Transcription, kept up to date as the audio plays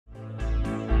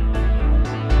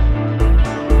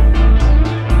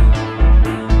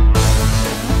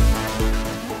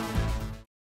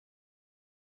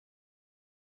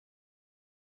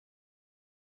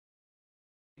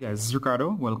Hey guys, this is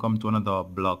Ricardo. Welcome to another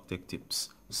blog tech tips.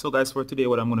 So guys, for today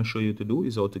what I'm going to show you to do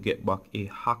is how to get back a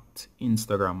hacked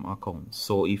Instagram account.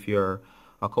 So if your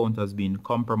account has been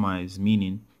compromised,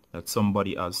 meaning that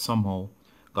somebody has somehow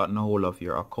gotten a hold of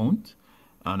your account,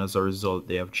 and as a result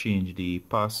they have changed the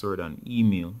password and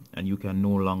email and you can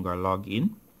no longer log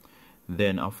in,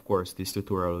 then of course this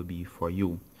tutorial will be for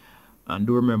you. And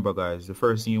do remember guys, the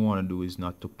first thing you want to do is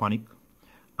not to panic,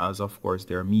 as of course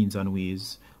there are means and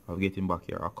ways of getting back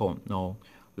your account. Now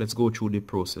let's go through the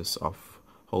process of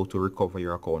how to recover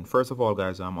your account. First of all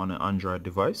guys, I'm on an Android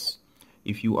device.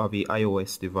 If you have a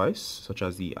iOS device such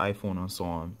as the iPhone and so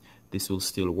on, this will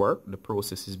still work. The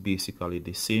process is basically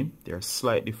the same. There are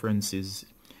slight differences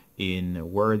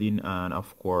in wording and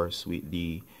of course with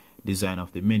the design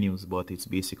of the menus, but it's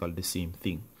basically the same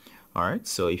thing. Alright,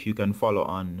 so if you can follow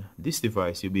on this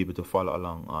device, you'll be able to follow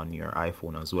along on your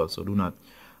iPhone as well, so do not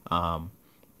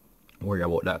worry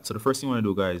about that. So the first thing you want to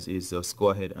do guys is just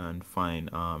go ahead and find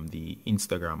the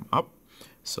Instagram app.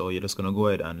 So you're just going to go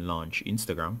ahead and launch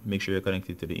Instagram. Make sure you're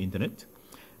connected to the internet,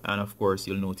 and of course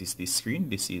you'll notice this screen.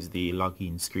 This is the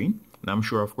login screen, and I'm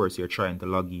sure of course you're trying to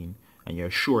log in and you're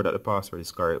sure that the password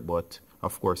is correct, but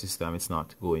of course this time it's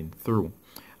not going through,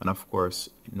 and of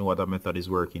course no other method is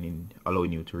working in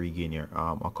allowing you to regain your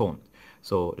account.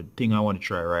 So the thing I want to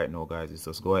try right now guys is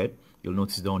just go ahead. You'll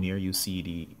notice down here you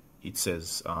see it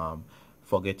says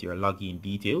forget your login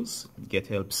details, get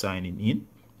help signing in.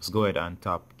 Just go ahead and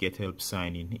tap get help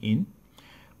signing in.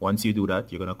 Once you do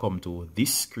that, you're gonna come to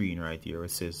this screen right here. It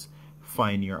says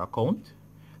find your account,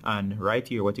 and right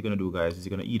here what you're gonna do guys is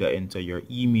you're gonna either enter your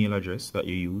email address that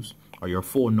you use or your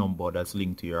phone number that's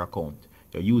linked to your account.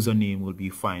 Your username will be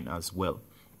fine as well.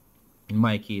 In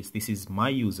my case, this is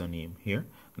my username here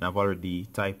and I've already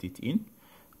typed it in,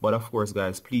 but of course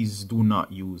guys, please do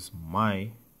not use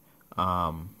my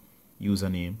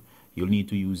username. You'll need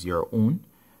to use your own,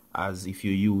 as if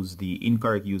you use the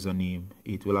incorrect username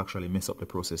it will actually mess up the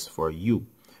process for you.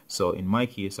 So in my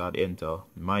case, I'd enter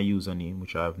my username,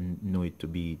 which I know it to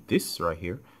be this right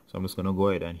here. So I'm just going to go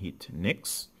ahead and hit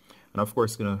next, and of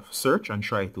course going to search and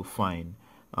try to find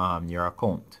your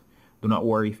account. Do not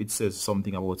worry if it says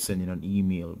something about sending an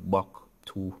email back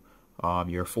to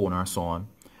your phone or so on.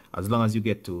 As long as you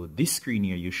get to this screen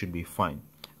here, you should be fine.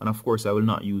 And of course I will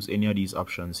not use any of these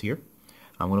options here.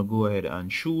 I'm going to go ahead and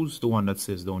choose the one that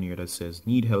says down here that says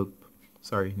need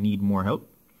more help,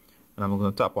 and I'm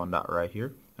going to tap on that right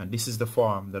here, and this is the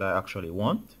form that I actually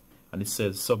want, and it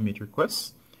says submit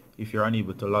request. If you're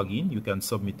unable to log in, you can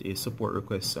submit a support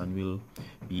request and we'll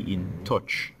be in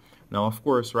touch. Now of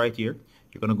course right here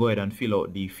you're going to go ahead and fill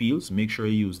out the fields. Make sure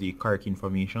you use the correct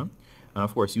information, and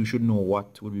of course you should know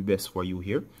what would be best for you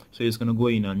here. So you're just going to go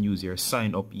in and use your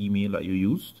sign up email that you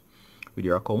used with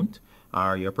your account,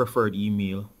 or your preferred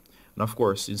email, and of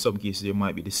course in some cases they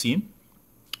might be the same.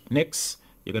 Next,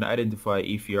 you're going to identify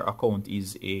if your account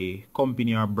is a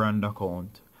company or brand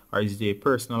account, or is it a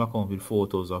personal account with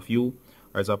photos of you,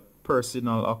 or is it a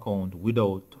personal account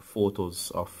without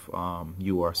photos of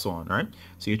you or so on, right?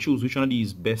 So you choose which one of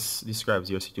these best describes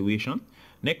your situation.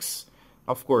 Next,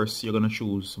 of course you're going to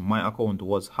choose my account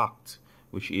was hacked,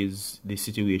 which is the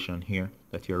situation here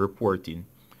that you're reporting,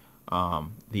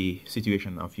 the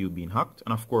situation of you being hacked.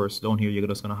 And of course down here you're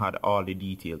just going to add all the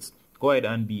details. Go ahead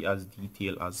and be as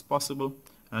detailed as possible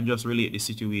and just relate the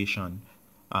situation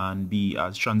and be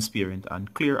as transparent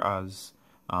and clear as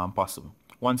possible.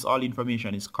 Once all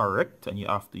information is correct, and you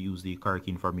have to use the correct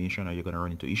information or you're going to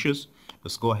run into issues,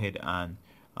 just go ahead and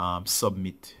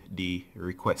submit the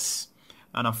request.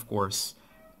 And of course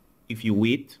if you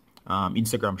wait,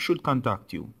 Instagram should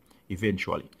contact you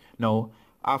eventually. Now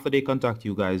after they contact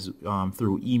you guys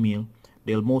through email,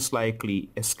 they'll most likely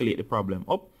escalate the problem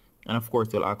up, and of course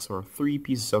they'll ask for 3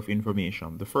 pieces of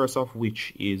information. The first of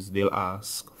which is they'll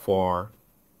ask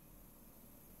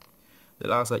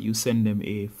that you send them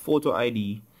a photo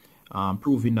ID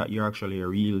proving that you're actually a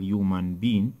real human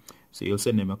being. So you'll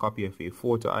send them a copy of a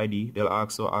photo ID. They'll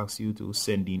also ask you to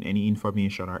send in any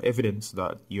information or evidence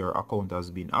that your account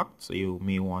has been hacked, so you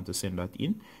may want to send that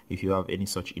in if you have any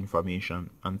such information.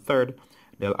 And third,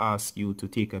 they'll ask you to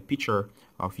take a picture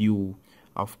of you,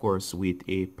 of course with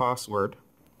a password,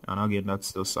 and again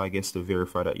that's just I guess to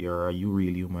verify that you're a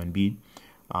real human being,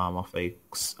 of a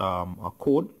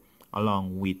code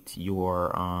along with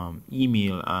your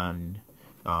email and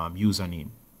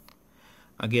username.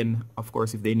 Again, of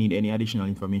course, if they need any additional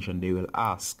information, they will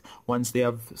ask. Once they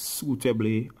have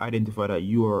suitably identified that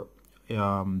your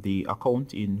the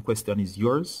account in question is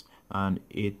yours and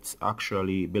it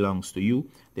actually belongs to you,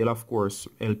 they'll of course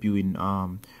help you in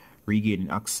regaining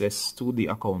access to the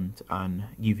account and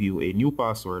give you a new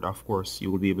password, of course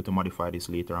you will be able to modify this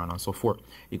later on and so forth.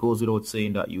 It goes without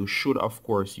saying that you should of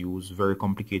course use very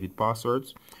complicated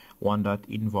passwords, one that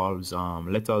involves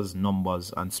letters,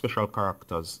 numbers and special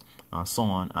characters, so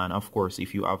on. And of course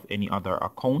if you have any other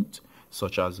account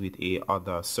such as with a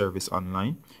other service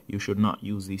online, you should not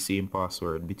use the same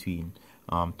password between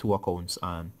two accounts,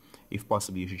 and if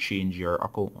possible you should change your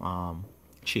account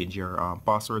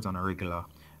passwords on a regular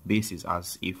basis,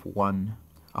 as if one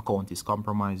account is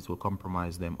compromised, it will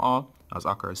compromise them all, as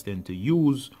hackers tend to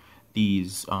use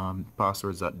these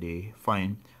passwords that they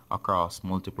find across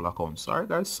multiple accounts. Alright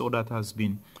guys, so that has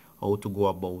been how to go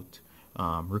about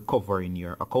recovering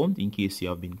your account in case you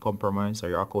have been compromised or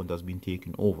your account has been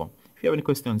taken over. If you have any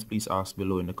questions, please ask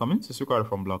below in the comments. It's recorded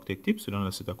from Blog Tech Tips with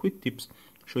another set of quick tips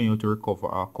showing you how to recover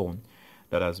our account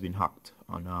that has been hacked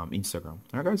on Instagram.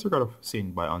 Alright guys, we gotta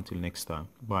saying bye until next time.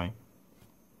 Bye.